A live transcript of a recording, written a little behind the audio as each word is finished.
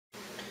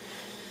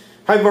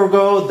Hi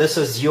Virgo, this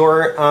is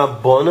your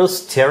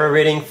bonus tarot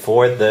reading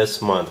for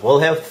this month. We'll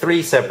have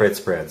 3 separate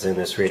spreads in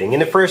this reading. In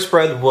the first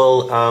spread,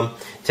 we'll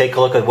take a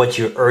look at what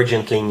you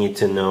urgently need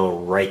to know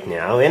right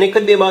now. And it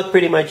could be about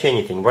pretty much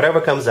anything, whatever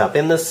comes up.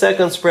 In the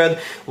second spread,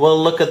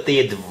 we'll look at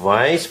the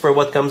advice for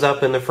what comes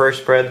up in the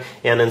first spread.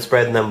 And in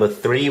spread number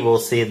 3, we'll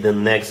see the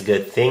next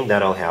good thing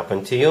that'll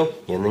happen to you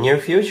in the near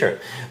future.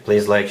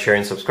 Please like, share,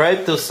 and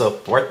subscribe to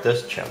support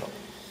this channel.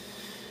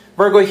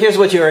 Virgo, here's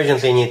what you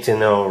urgently need to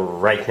know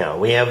right now.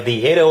 We have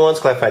the 8 of Wands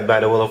clarified by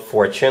the Wheel of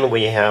Fortune.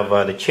 We have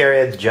the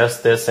Chariot,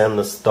 Justice, and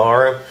the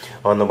Star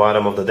on the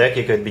bottom of the deck.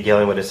 You could be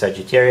dealing with a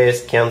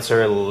Sagittarius,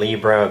 Cancer,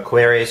 Libra,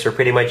 Aquarius, or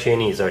pretty much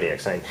any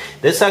zodiac sign.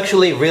 This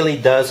actually really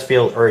does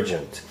feel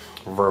urgent,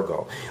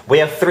 Virgo. We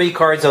have 3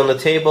 cards on the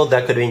table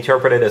that could be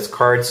interpreted as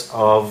cards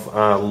of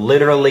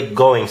literally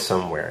going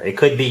somewhere. It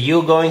could be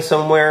you going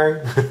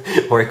somewhere,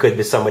 or it could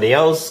be somebody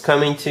else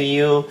coming to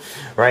you,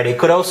 right? It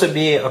could also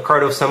be a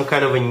card of some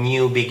kind of a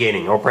new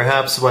beginning, or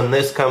perhaps when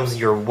this comes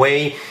your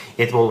way,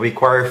 it will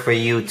require for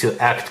you to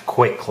act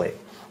quickly.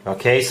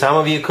 Okay, some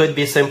of you could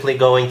be simply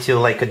going to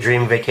like a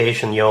dream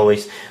vacation you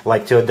always,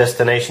 like to a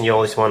destination you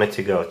always wanted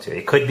to go to.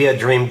 It could be a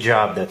dream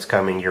job that's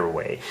coming your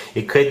way.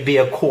 It could be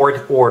a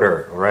court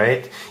order,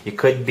 right? It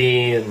could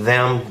be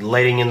them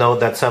letting you know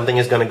that something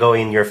is going to go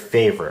in your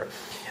favor.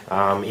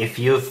 If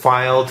you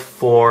filed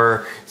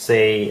for,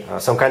 say,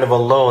 some kind of a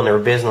loan or a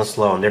business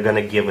loan, they're going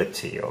to give it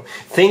to you.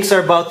 Things are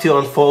about to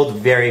unfold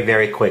very,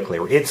 very quickly.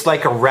 It's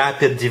like a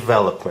rapid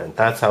development.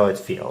 That's how it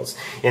feels.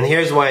 And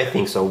here's why I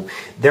think so.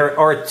 There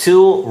are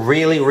 2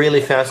 really,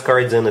 really fast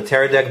cards in the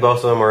tarot deck.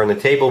 Both of them are on the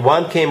table.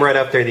 One came right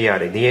after the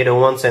other. The 8 of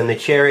Wands and the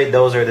Chariot,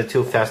 those are the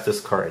 2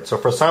 fastest cards. So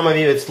for some of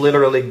you, it's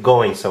literally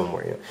going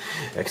somewhere.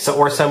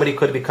 Or somebody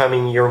could be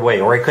coming your way.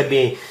 Or it could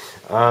be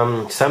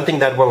something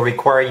that will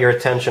require your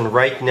attention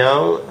right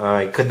now.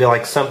 It could be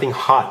like something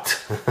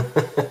hot.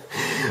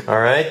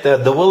 Alright,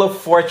 the Wheel of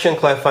Fortune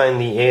clarifying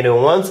the 8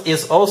 of Wands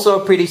is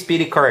also a pretty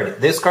speedy card.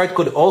 This card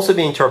could also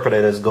be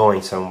interpreted as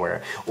going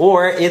somewhere.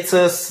 Or it's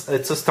a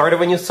start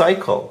of a new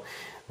cycle.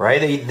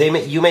 Right?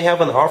 You may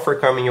have an offer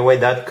coming your way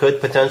that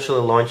could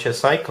potentially launch a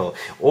cycle.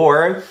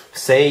 Or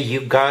say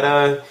you've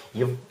got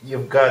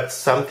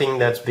something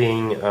that's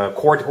being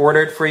court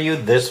ordered for you.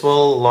 This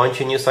will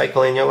launch a new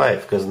cycle in your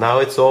life because now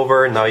it's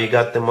over. Now you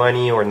got the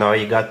money, or now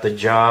you got the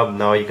job.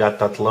 Now you got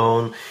that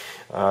loan.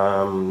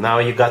 Now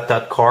you got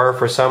that car.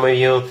 For some of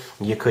you,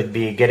 you could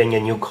be getting a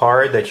new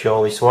car that you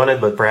always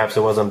wanted, but perhaps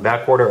it wasn't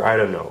back order. I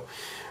don't know.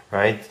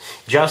 Right?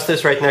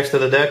 Justice right next to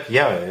the deck.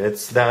 Yeah,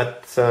 it's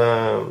that.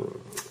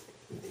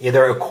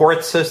 Either a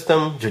court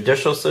system,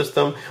 judicial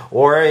system,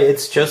 or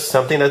it's just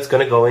something that's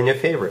going to go in your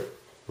favor.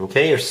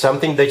 Okay, or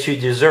something that you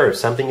deserve,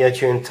 something that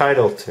you're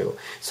entitled to.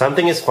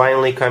 Something is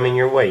finally coming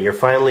your way. You're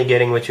finally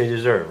getting what you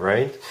deserve,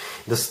 right?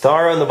 The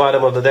Star on the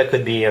bottom of the deck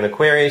could be an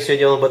Aquarius you're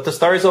dealing, but the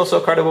Star is also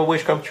a card of a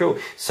wish come true.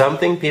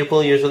 Something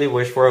people usually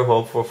wish for or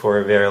hope for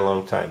a very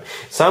long time.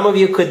 Some of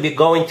you could be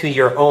going to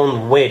your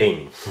own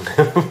wedding.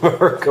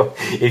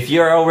 If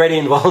you're already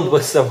involved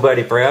with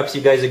somebody, perhaps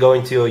you guys are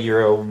going to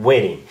your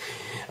wedding.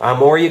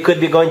 Or you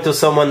could be going to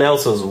someone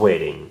else's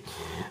wedding.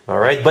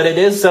 Alright, but it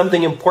is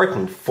something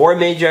important. 4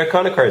 major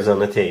arcana cards on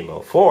the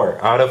table.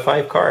 4 out of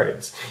 5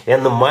 cards.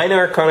 And the minor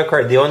arcana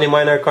card, the only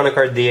minor arcana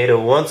card, the 8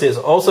 of Wands, is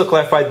also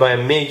clarified by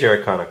a major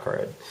arcana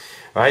card.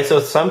 Alright,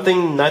 so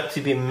something not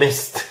to be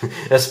missed.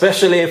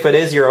 Especially if it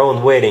is your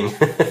own wedding.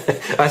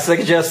 I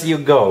suggest you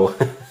go.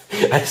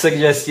 I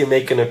suggest you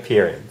make an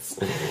appearance.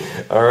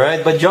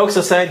 Alright, but jokes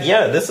aside,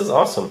 yeah, this is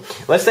awesome.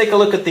 Let's take a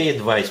look at the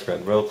advice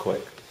spread real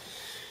quick.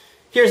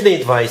 Here's the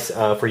advice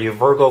for you,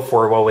 Virgo,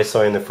 for what we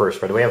saw in the first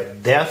spread. We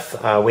have Death,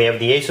 we have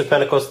the Ace of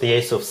Pentacles, the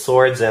Ace of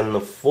Swords, and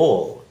the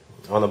Fool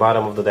on the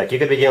bottom of the deck. You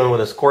could be dealing with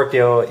a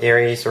Scorpio,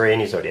 Aries, or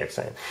any zodiac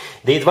sign.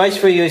 The advice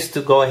for you is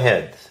to go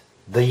ahead.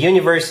 The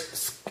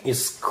universe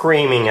is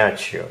screaming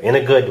at you in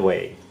a good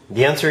way.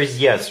 The answer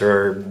is yes,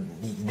 or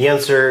the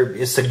answer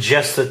is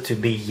suggested to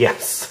be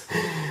yes.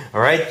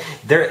 Alright?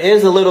 There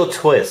is a little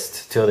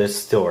twist to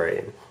this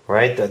story.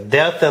 Right? The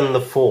Death and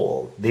the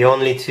Fool, the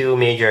only 2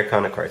 major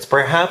arcana cards.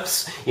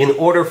 Perhaps in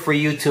order for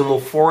you to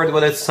move forward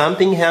with it,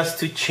 something has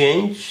to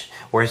change,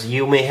 or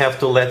you may have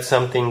to let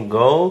something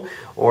go,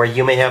 or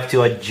you may have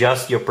to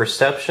adjust your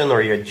perception,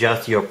 or you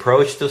adjust your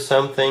approach to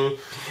something.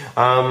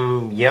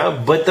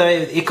 Yeah, but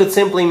it could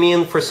simply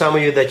mean for some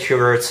of you that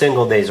your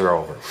single days are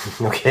over.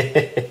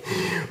 Okay?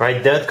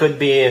 Right? Death could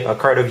be a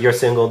card of your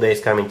single days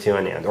coming to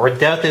an end. Or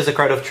Death is a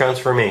card of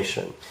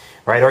transformation.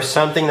 Right? Or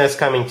something that's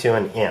coming to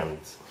an end.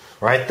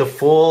 Right, the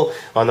Fool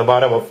on the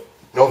bottom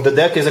of the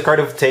deck is a card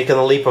of taking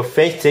a leap of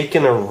faith,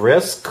 taking a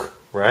risk,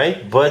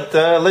 right? But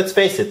let's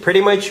face it,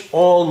 pretty much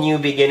all new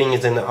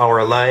beginnings in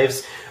our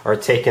lives are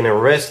taking a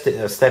risk,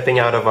 stepping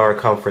out of our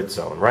comfort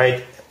zone,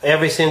 right?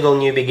 Every single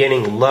new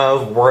beginning,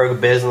 love,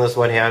 work, business,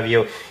 what have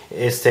you,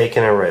 is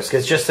taking a risk.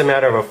 It's just a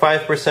matter of a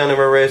 5% of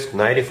a risk,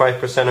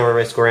 95% of a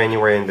risk, or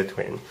anywhere in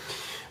between,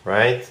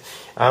 right?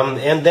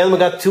 And then we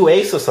got two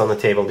aces on the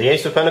table, the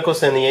Ace of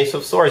Pentacles and the Ace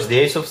of Swords. The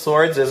Ace of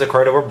Swords is a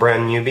card of a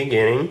brand new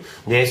beginning.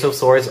 The Ace of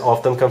Swords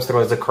often comes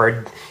through as a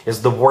card,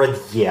 is the word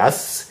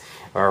yes.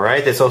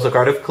 Alright, it's also a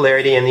card of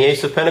clarity. And the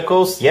Ace of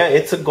Pentacles, yeah,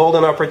 it's a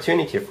golden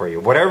opportunity for you.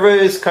 Whatever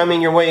is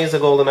coming your way is a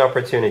golden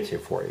opportunity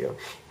for you.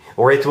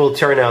 Or it will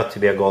turn out to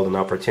be a golden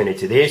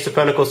opportunity. The Ace of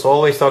Pentacles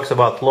always talks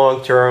about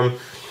long term.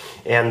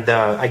 And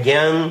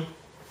again,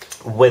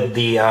 with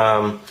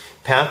the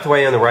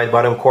pathway on the right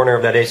bottom corner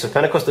of that Ace of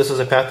Pentacles, this is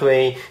a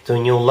pathway to a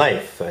new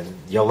life.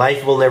 Your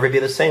life will never be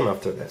the same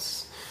after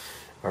this.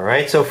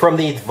 Alright, so from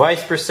the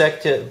advice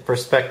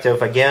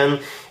perspective, again,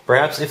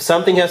 perhaps if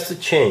something has to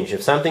change,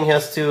 if something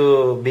has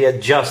to be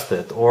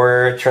adjusted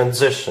or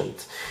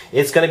transitioned,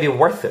 it's going to be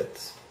worth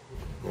it.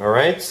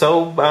 Alright,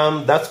 so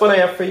that's what I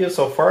have for you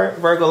so far,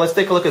 Virgo. Let's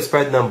take a look at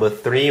spread number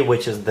 3,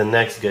 which is the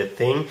next good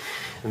thing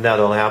that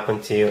will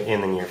happen to you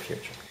in the near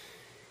future.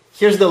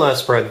 Here's the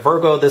last spread,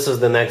 Virgo. This is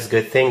the next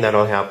good thing that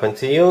will happen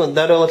to you.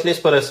 That will at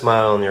least put a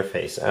smile on your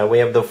face. We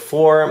have the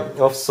 4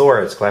 of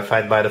Swords,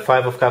 clarified by the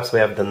 5 of Cups. We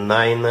have the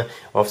 9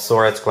 of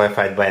Swords,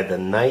 clarified by the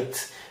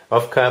Knight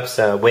of Cups.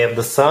 We have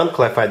the Sun,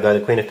 clarified by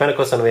the Queen of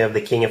Pentacles. And we have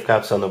the King of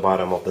Cups on the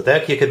bottom of the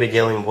deck. You could be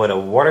dealing with a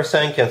water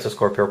sign, Cancer,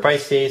 Scorpio,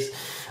 Pisces.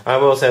 We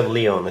also have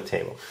Leo on the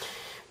table.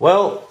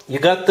 Well, you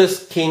got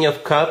this King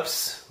of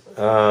Cups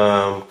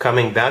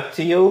coming back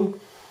to you.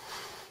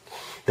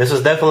 This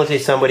is definitely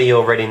somebody you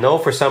already know.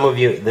 For some of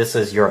you, this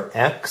is your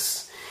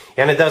ex.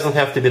 And it doesn't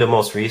have to be the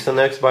most recent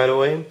ex, by the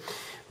way.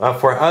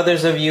 For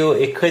others of you,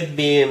 it could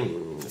be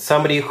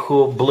somebody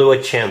who blew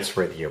a chance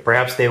with you.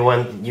 Perhaps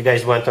you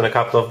guys went on a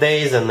couple of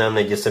days and then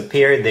they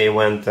disappeared. They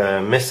went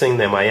missing,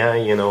 MIA,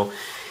 you know.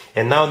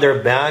 And now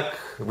they're back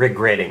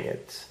regretting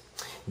it.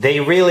 They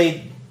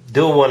really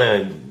do want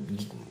to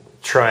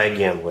try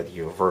again with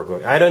you,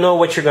 Virgo. I don't know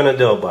what you're going to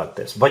do about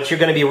this, but you're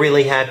going to be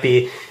really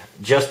happy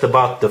just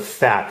about the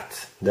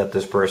fact that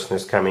this person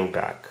is coming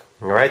back.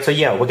 Alright, so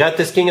yeah, we got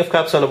this King of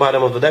Cups on the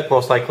bottom of the deck,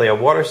 most likely a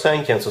water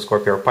sign, Cancer,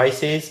 Scorpio, or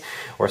Pisces,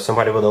 or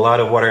somebody with a lot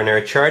of water in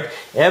their chart.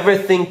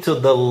 Everything to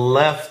the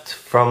left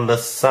from the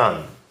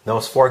Sun.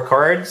 Those 4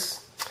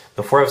 cards,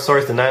 the 4 of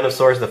Swords, the 9 of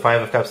Swords, the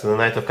 5 of Cups, and the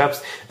Knight of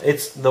Cups,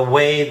 it's the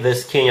way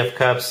this King of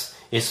Cups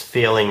is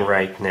feeling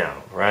right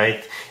now,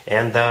 right?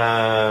 And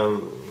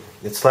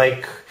it's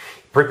like,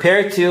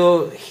 prepare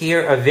to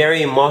hear a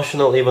very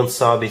emotional, even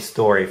sobby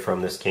story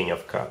from this King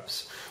of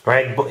Cups.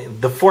 Right?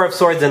 The 4 of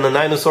Swords and the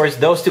 9 of Swords,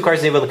 those 2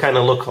 cards even kind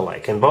of look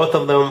alike. In both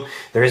of them,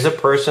 there is a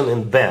person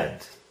in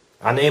bed,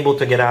 unable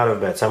to get out of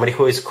bed. Somebody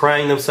who is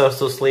crying themselves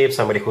to sleep,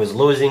 somebody who is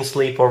losing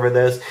sleep over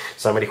this,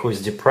 somebody who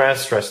is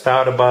depressed, stressed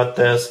out about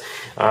this.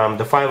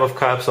 The 5 of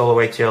Cups all the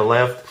way to your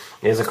left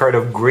is a card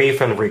of grief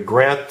and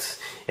regret.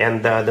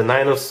 And the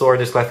 9 of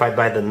Swords is clarified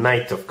by the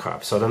Knight of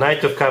Cups. So the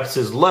Knight of Cups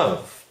is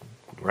love.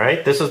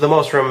 Right? This is the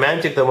most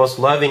romantic, the most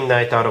loving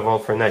night out of all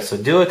 4 nights. So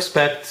do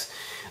expect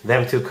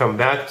them to come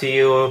back to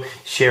you,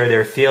 share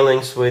their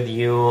feelings with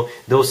you,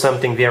 do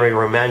something very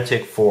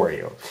romantic for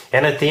you.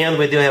 And at the end,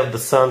 we do have the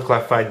Sun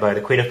clarified by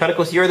the Queen of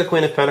Pentacles. You're the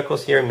Queen of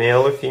Pentacles here,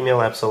 male or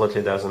female,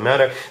 absolutely doesn't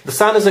matter. The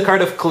Sun is a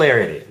card of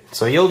clarity.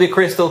 So you'll be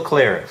crystal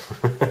clear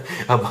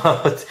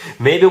about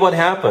maybe what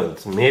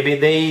happened. Maybe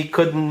they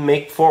couldn't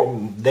move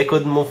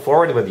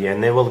forward with you,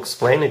 and they will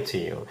explain it to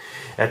you.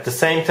 At the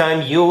same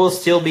time, you will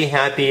still be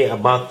happy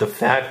about the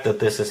fact that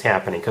this is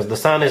happening, because the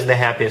Sun is the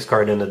happiest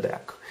card in the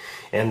deck.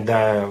 And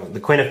the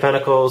Queen of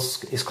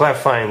Pentacles is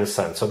clarifying the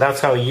Sun. So that's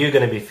how you're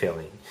going to be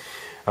feeling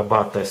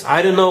about this.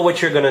 I don't know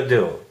what you're going to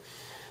do.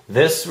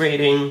 This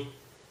reading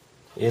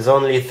is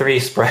only 3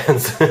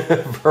 spreads,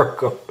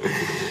 Virgo.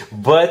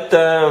 But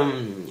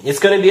it's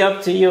going to be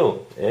up to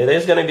you. It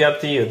is going to be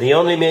up to you. The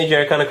only major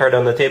arcana card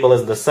on the table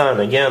is the Sun.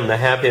 Again, the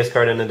happiest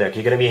card in the deck.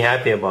 You're going to be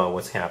happy about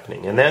what's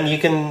happening. And then you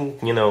can,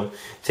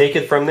 take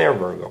it from there,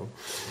 Virgo.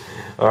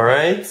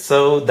 Alright,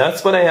 so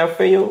that's what I have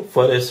for you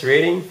for this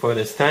reading, for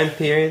this time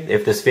period.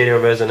 If this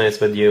video resonates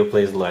with you,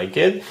 please like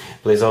it.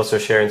 Please also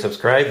share and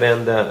subscribe.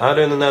 And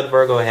other than that,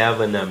 Virgo, have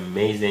an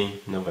amazing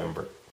November.